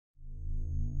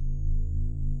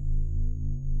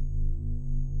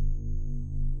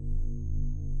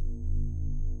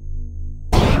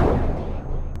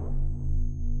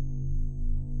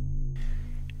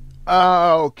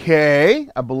Okay,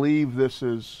 I believe this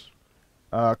is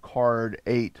card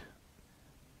 8,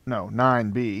 no,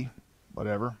 9B,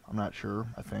 whatever. I'm not sure,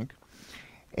 I think.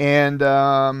 And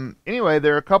anyway,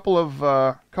 there are a couple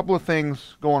of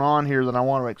things going on here that I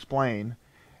want to explain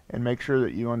and make sure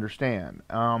that you understand.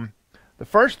 The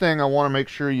first thing I want to make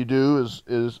sure you do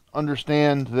is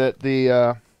understand that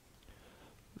the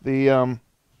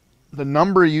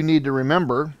number you need to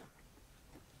remember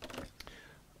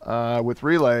with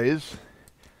relays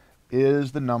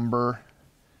is the number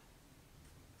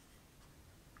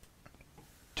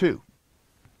 2.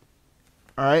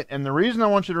 All right, and the reason I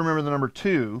want you to remember the number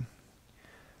 2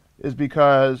 is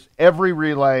because every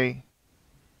relay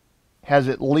has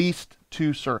at least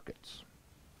 2 circuits.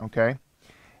 Okay,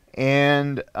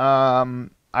 and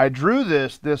I drew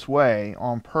this way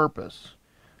on purpose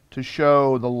to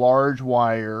show the large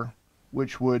wire,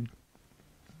 which would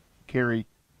carry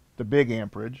the big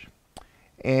amperage,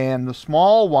 and the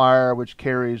small wire, which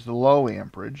carries the low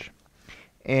amperage.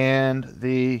 And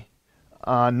the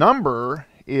number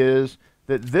is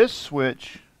that this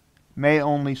switch may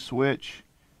only switch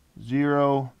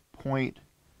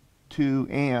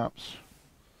 0.2 amps,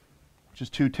 which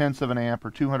is 2/10 of an amp, or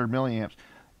 200 milliamps.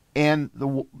 And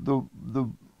the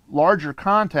larger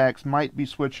contacts might be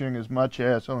switching as much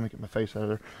as, oh, let me get my face out of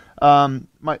there,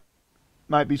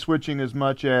 might be switching as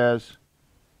much as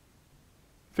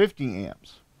 50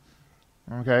 amps.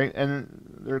 Okay,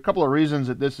 and there are a couple of reasons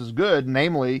that this is good.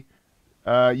 Namely,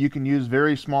 you can use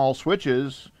very small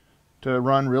switches to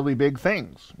run really big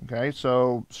things. Okay,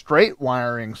 so straight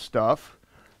wiring stuff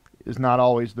is not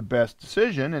always the best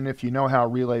decision, and if you know how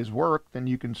relays work, then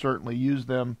you can certainly use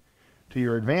them to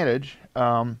your advantage.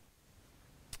 And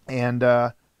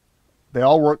they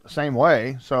all work the same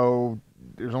way, so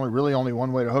there's really only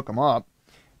one way to hook them up.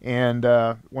 And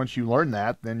once you learn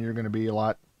that, then you're going to be a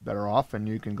lot better off, and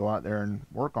you can go out there and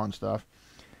work on stuff.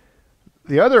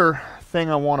 The other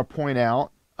thing I want to point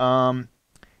out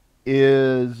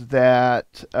is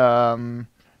that the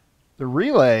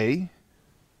relay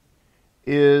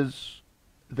is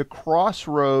the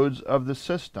crossroads of the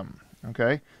system.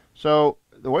 Okay, so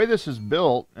the way this is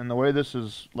built and the way this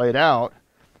is laid out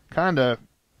kind of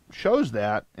shows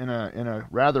that in a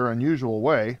rather unusual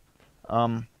way,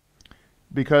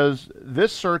 because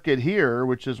this circuit here,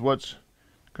 which is what's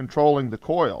controlling the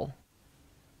coil,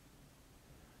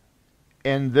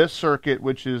 and this circuit,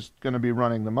 which is going to be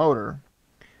running the motor,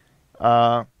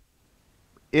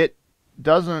 it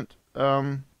doesn't,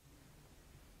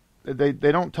 they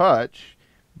don't touch,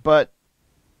 but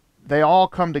they all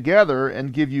come together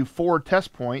and give you 4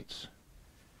 test points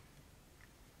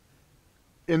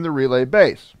in the relay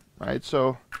base, right?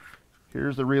 So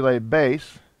here's the relay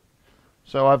base.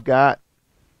 So I've got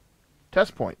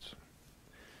test points.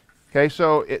 Okay,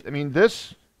 so I mean,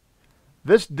 this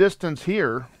distance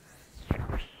here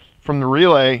from the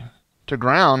relay to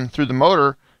ground through the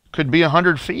motor could be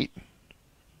 100 feet.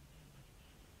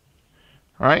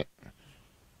 All right,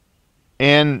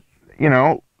 and you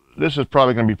know, this is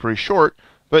probably going to be pretty short,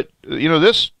 but you know,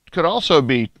 this could also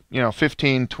be, you know,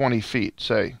 15, 20 feet,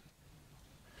 say.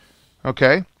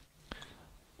 Okay,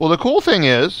 well, the cool thing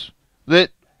is that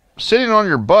sitting on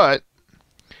your butt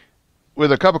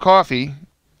with a cup of coffee,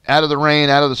 out of the rain,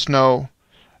 out of the snow,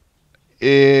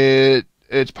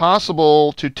 it's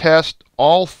possible to test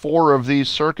all 4 of these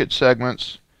circuit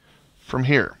segments from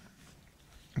here.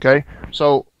 Okay,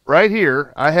 so right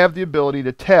here I have the ability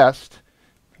to test.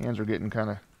 Hands are getting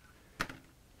kind of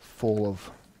full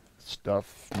of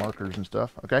stuff, markers and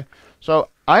stuff. Okay, so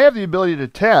I have the ability to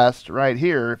test right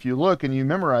here. If you look and you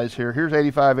memorize here, here's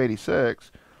 85,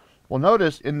 86. Well,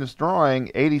 notice in this drawing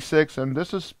 86, and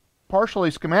this is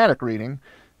partially schematic reading,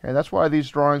 and that's why these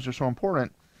drawings are so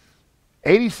important.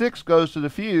 86 goes to the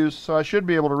fuse, so I should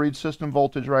be able to read system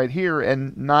voltage right here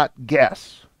and not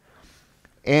guess.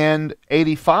 And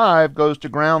 85 goes to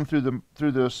ground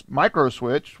through this micro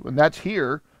switch, and that's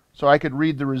here, so I could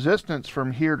read the resistance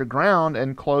from here to ground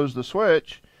and close the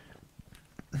switch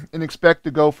and expect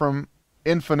to go from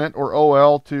infinite, or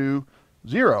OL, to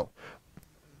 0.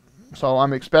 So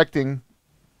I'm expecting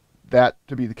that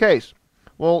to be the case.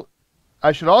 Well,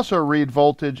 I should also read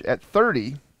voltage at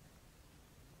 30.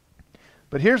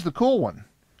 But here's the cool one.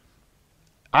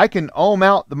 I can ohm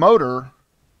out the motor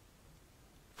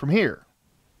from here.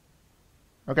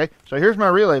 Okay, so here's my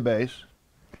relay base.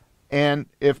 And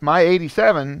if my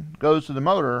 87 goes to the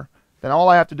motor, then all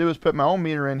I have to do is put my ohm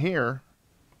meter in here,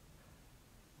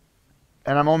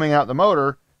 and I'm ohming out the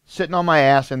motor, sitting on my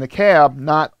ass in the cab,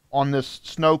 not on this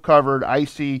snow-covered,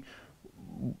 icy,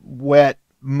 wet,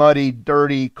 muddy,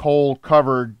 dirty,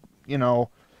 cold-covered, you know,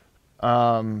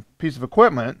 piece of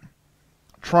equipment.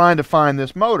 trying to find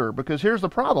this motor, because here's the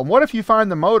problem. What if you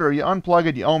find the motor, you unplug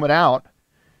it, you ohm it out,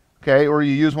 okay, or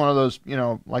you use one of those, you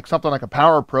know, like something like a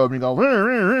power probe, and you go,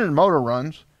 motor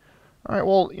runs. All right,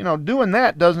 well, you know, doing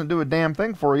that doesn't do a damn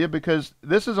thing for you, because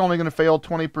this is only going to fail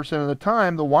 20% of the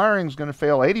time. The wiring's going to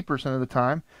fail 80% of the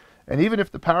time. And even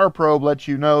if the power probe lets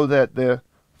you know that the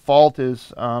fault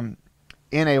is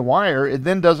in a wire, it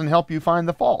then doesn't help you find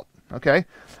the fault, okay?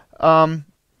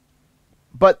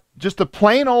 But just a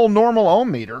plain old normal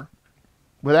ohm meter,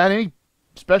 without any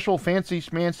special fancy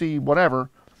schmancy whatever,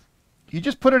 you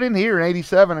just put it in here in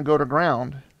 87 and go to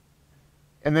ground.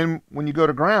 And then when you go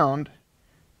to ground,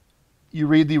 you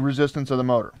read the resistance of the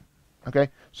motor. Okay,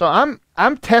 so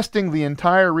I'm testing the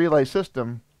entire relay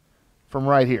system from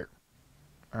right here.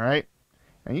 All right,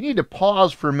 and you need to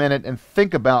pause for a minute and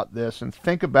think about this, and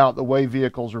think about the way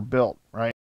vehicles are built,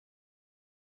 right?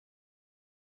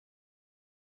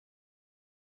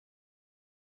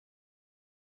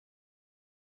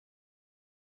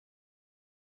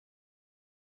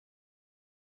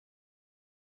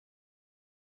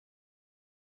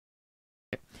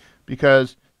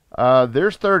 Because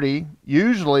there's 30,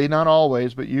 usually, not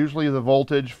always, but usually the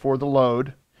voltage for the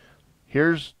load.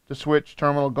 Here's the switch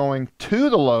terminal going to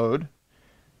the load.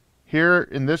 Here,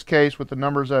 in this case, with the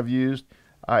numbers I've used,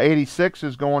 86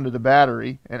 is going to the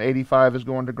battery, and 85 is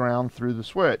going to ground through the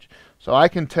switch. So I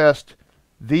can test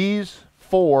these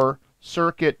 4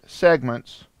 circuit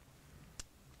segments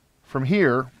from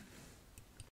here.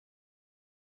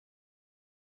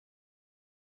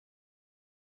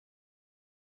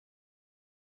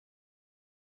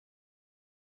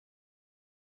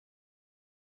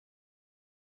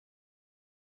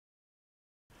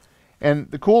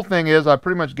 And the cool thing is, I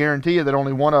pretty much guarantee you that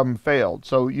only one of them failed.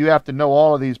 So you have to know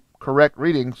all of these correct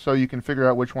readings so you can figure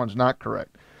out which one's not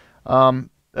correct.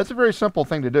 That's a very simple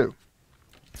thing to do.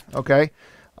 Okay,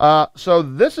 so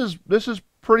this is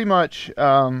pretty much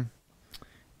how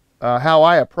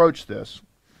I approach this,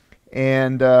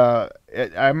 and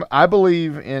I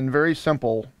believe in very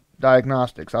simple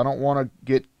diagnostics. I don't want to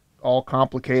get all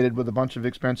complicated with a bunch of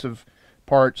expensive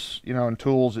parts, you know, and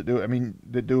tools that do. I mean,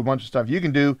 that do a bunch of stuff. You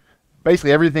can do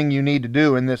basically everything you need to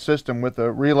do in this system with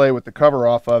a relay with the cover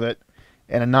off of it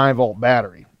and a 9-volt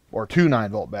battery, or 2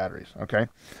 9-volt batteries. Okay,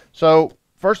 so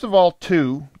first of all,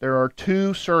 there are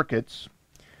 2 circuits.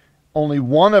 Only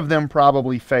one of them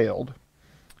probably failed,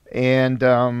 and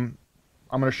I'm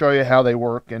going to show you how they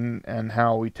work and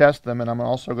how we test them, and I'm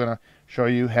also going to show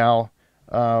you how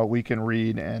we can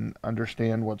read and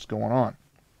understand what's going on.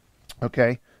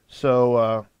 Okay,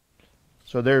 so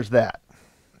there's that.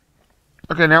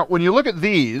 Okay, now when you look at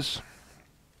these,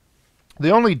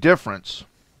 the only difference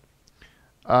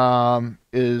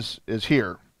is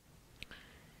here.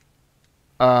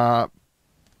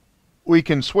 We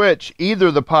can switch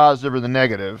either the positive or the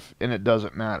negative, and it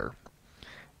doesn't matter.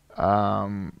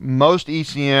 Most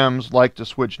ECMs like to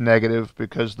switch negative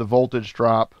because the voltage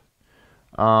drop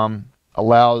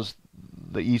allows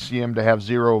the ECM to have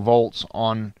 0 volts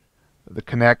on the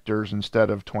connectors instead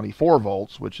of 24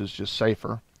 volts, which is just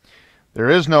safer. There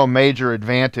is no major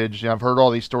advantage. I've heard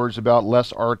all these stories about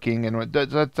less arcing, and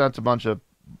that's a bunch of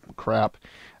crap.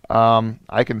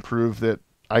 I can prove that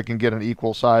I can get an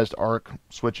equal-sized arc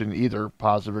switching either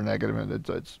positive or negative,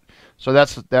 and so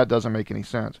that doesn't make any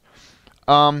sense.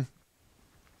 But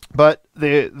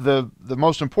the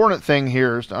most important thing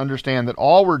here is to understand that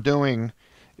all we're doing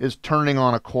is turning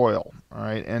on a coil. All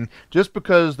right, and just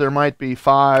because there might be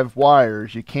 5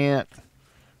 wires, you can't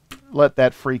let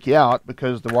that freak you out,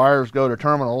 because the wires go to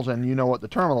terminals, and you know what the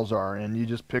terminals are, and you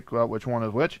just pick out which one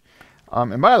is which.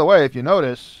 And by the way, if you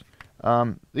notice,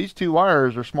 these 2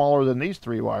 wires are smaller than these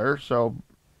 3 wires, so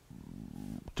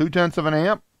 0.2 of an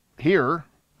amp here,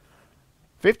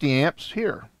 50 amps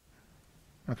here.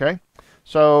 Okay,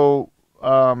 so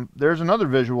there's another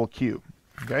visual cue.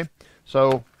 Okay,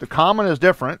 so the common is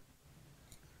different,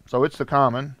 so it's the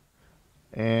common.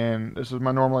 And this is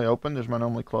my normally open, there's my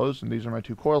normally closed, and these are my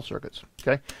 2 coil circuits.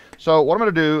 Okay, so what I'm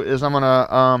going to do is I'm going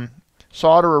to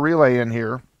solder a relay in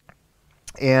here,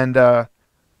 and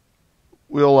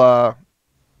we'll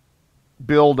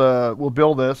build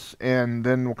this, and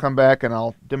then we'll come back and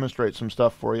I'll demonstrate some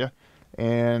stuff for you,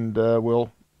 and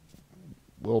we'll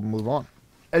move on.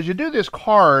 As you do this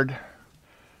card,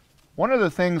 one of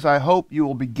the things I hope you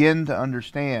will begin to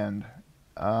understand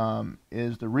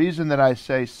is the reason that I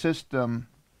say system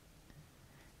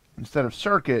instead of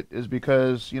circuit is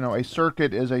because, you know, a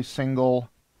circuit is a single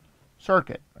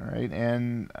circuit, all right?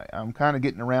 And I'm kind of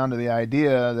getting around to the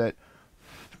idea that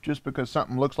just because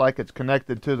something looks like it's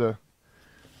connected to the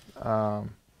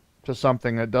to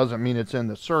something, that doesn't mean it's in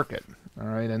the circuit, all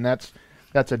right? And that's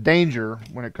that's a danger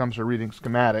when it comes to reading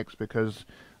schematics, because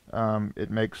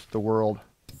it makes the world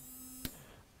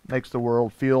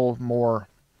feel more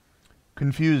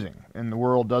confusing, and the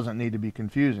world doesn't need to be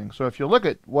confusing. So if you look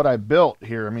at what I built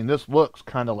here, I mean, this looks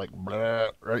kind of like blah,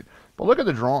 right? But look at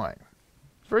the drawing.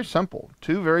 It's very simple.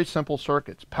 Two very simple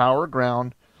circuits: power,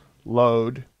 ground,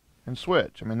 load, and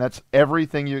switch. I mean, that's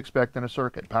everything you expect in a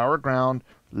circuit: power, ground,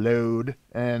 load,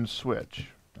 and switch.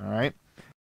 All right.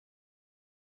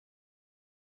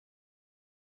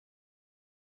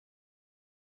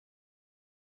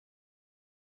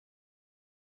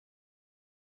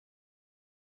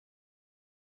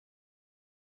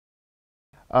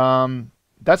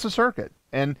 That's a circuit.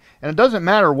 And it doesn't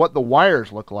matter what the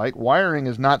wires look like. Wiring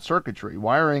is not circuitry.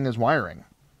 Wiring is wiring.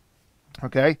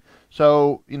 Okay?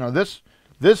 So, you know, this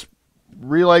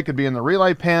relay could be in the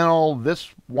relay panel. This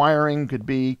wiring could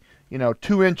be, you know,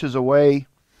 2 inches away.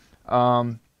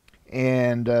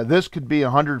 This could be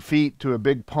 100 feet to a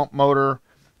big pump motor.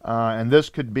 And this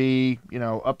could be, you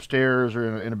know, upstairs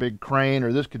or in a big crane,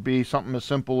 or this could be something as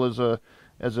simple as a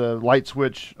light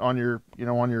switch on your, you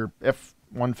know, on your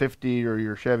F-150 or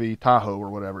your Chevy Tahoe or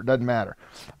whatever. It doesn't matter.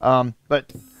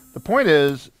 But the point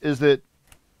is that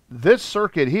this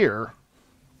circuit here,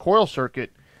 coil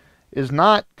circuit, is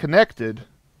not connected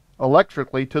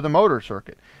electrically to the motor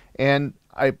circuit. And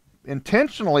I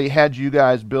intentionally had you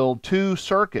guys build 2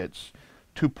 circuits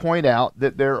to point out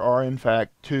that there are, in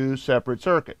fact, 2 separate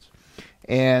circuits.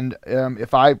 And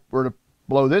if I were to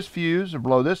blow this fuse or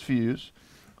blow this fuse,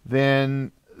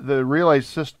 then the relay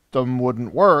system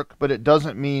wouldn't work, but it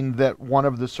doesn't mean that one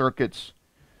of the circuits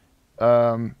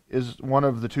one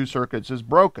of the 2 circuits is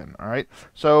broken. All right.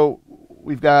 So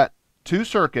we've got 2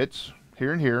 circuits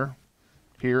here and here,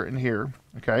 here and here.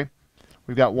 Okay.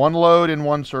 We've got one load in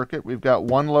one circuit. We've got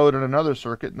one load in another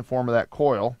circuit in the form of that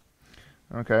coil.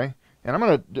 Okay. And I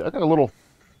got a little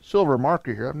silver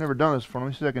marker here. I've never done this before. Let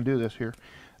me see if I can do this here.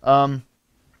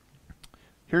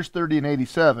 Here's 30 and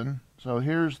 87. So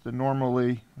here's the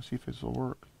normally, let's see if this will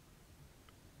work.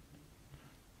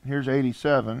 Here's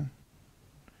 87.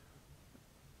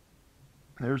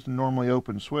 There's the normally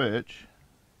open switch.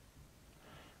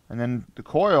 And then the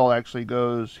coil actually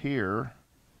goes here.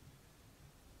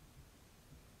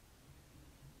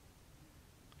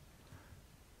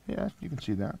 Yeah, you can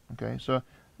see that. Okay, so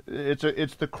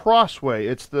it's the crossway.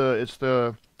 It's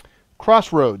the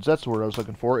crossroads. That's the word I was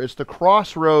looking for. It's the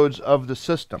crossroads of the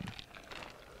system.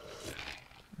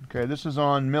 Okay, this is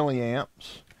on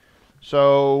milliamps.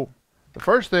 So the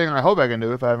first thing I hope I can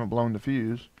do, if I haven't blown the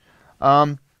fuse,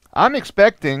 I'm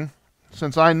expecting,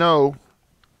 since I know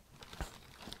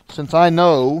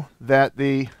that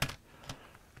the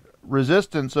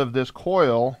resistance of this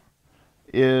coil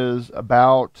is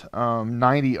about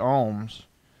 90 ohms,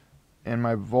 and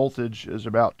my voltage is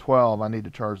about 12. I need to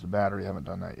charge the battery. I haven't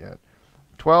done that yet.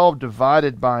 12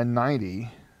 divided by 90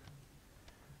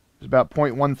 is about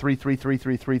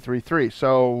 0.1333333.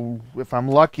 So if I'm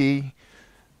lucky,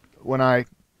 when I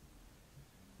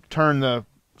turn the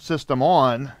system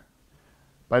on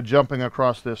by jumping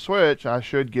across this switch, I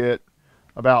should get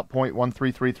about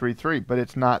 0.13333, but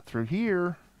it's not through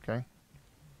here. Okay,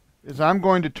 is I'm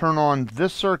going to turn on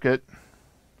this circuit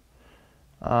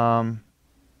by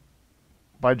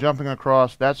jumping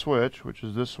across that switch, which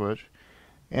is this switch.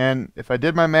 And if I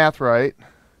did my math right,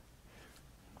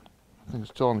 I think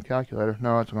it's still on the calculator.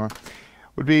 No, it's gone.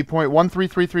 Would be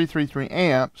 0.13333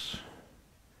 amps.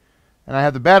 And I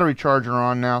have the battery charger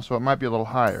on now, so it might be a little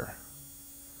higher.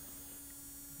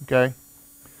 Okay.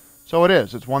 So it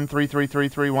is. It's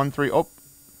 1333313. Oh,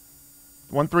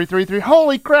 1333.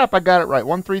 Holy crap! I got it right.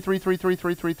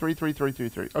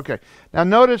 13333333333. Okay. Now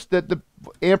notice that the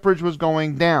amperage was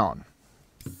going down,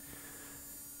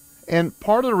 and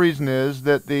part of the reason is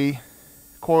that the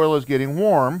coil is getting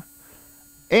warm,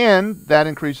 and that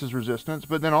increases resistance.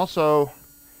 But then also,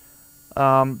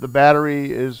 the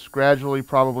battery is gradually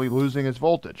probably losing its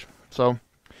voltage. So,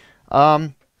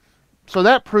 so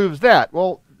that proves that.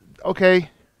 Well, okay.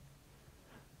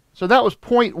 So that was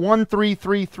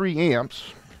 0.1333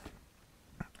 amps.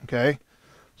 Okay.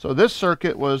 So this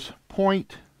circuit was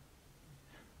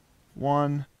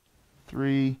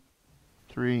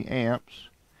 0.133 amps,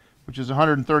 which is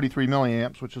 133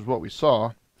 milliamps, which is what we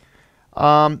saw.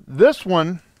 This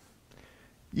one,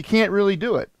 you can't really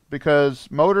do it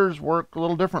because motors work a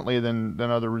little differently than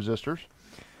other resistors.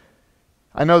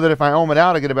 I know that if I ohm it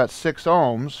out, I get about 6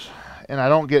 ohms, and I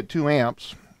don't get 2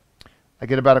 amps. I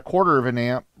get about 1/4 of an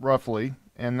amp, roughly,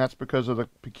 and that's because of the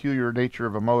peculiar nature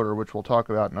of a motor, which we'll talk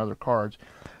about in other cards.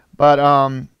 But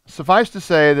suffice to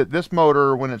say that this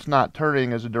motor, when it's not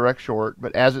turning, is a direct short,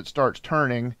 but as it starts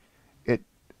turning, it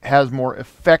has more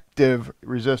effective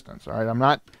resistance. All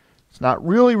right, it's not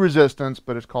really resistance,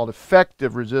 but it's called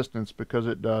effective resistance because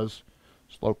it does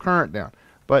slow current down.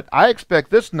 But I expect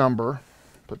this number,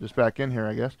 put this back in here,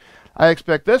 I guess. I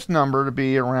expect this number to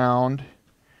be around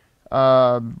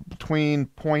between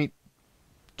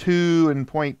 0.2 and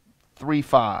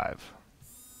 0.35.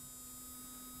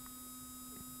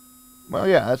 Well,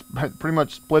 yeah, that's pretty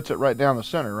much splits it right down the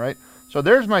center, right? So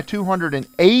there's my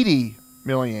 280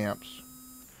 milliamps.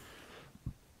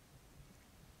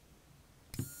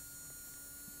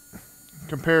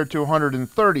 Compared to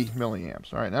 130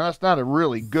 milliamps. All right, now that's not a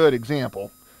really good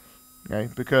example, okay,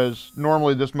 because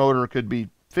normally this motor could be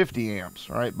 50 amps,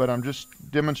 all right, but I'm just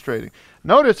demonstrating.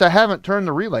 Notice I haven't turned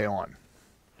the relay on.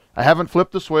 I haven't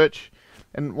flipped the switch,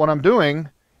 and what I'm doing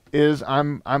is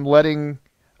I'm letting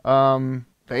the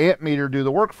amp meter do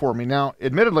the work for me. Now,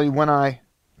 admittedly, when I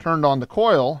turned on the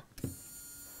coil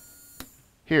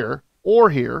here or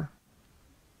here,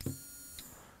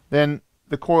 then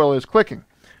the coil is clicking.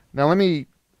 Now let me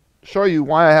show you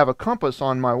why I have a compass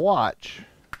on my watch.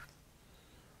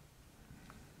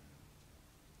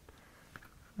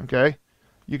 Okay,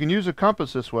 you can use a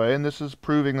compass this way, and this is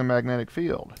proving the magnetic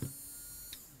field.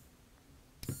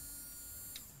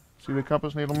 See the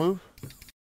compass needle move? In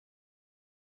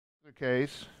the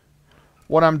case,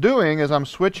 what I'm doing is I'm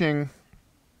switching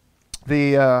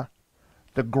the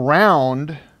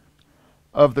ground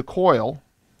of the coil,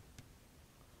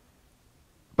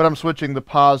 but I'm switching the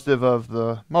positive of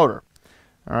the motor.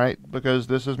 All right, because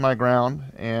this is my ground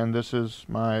and this is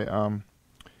my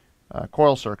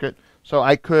coil circuit. So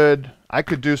I could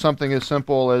do something as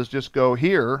simple as just go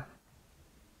here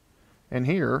and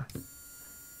here,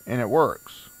 and it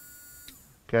works.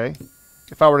 Okay.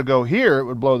 If I were to go here, it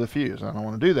would blow the fuse. I don't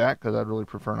want to do that because I'd really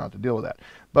prefer not to deal with that.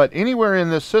 But anywhere in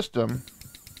this system,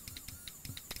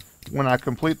 when I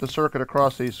complete the circuit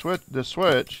across this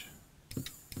switch,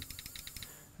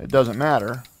 it doesn't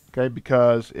matter, okay,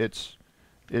 because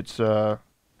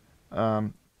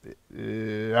I'm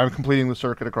completing the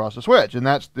circuit across the switch, and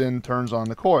that then turns on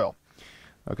the coil.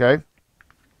 Okay.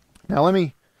 Now let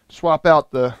me swap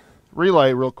out the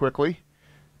relay real quickly,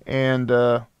 and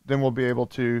then we'll be able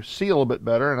to see a little bit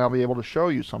better, and I'll be able to show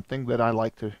you something that I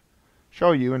like to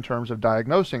show you in terms of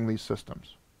diagnosing these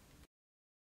systems.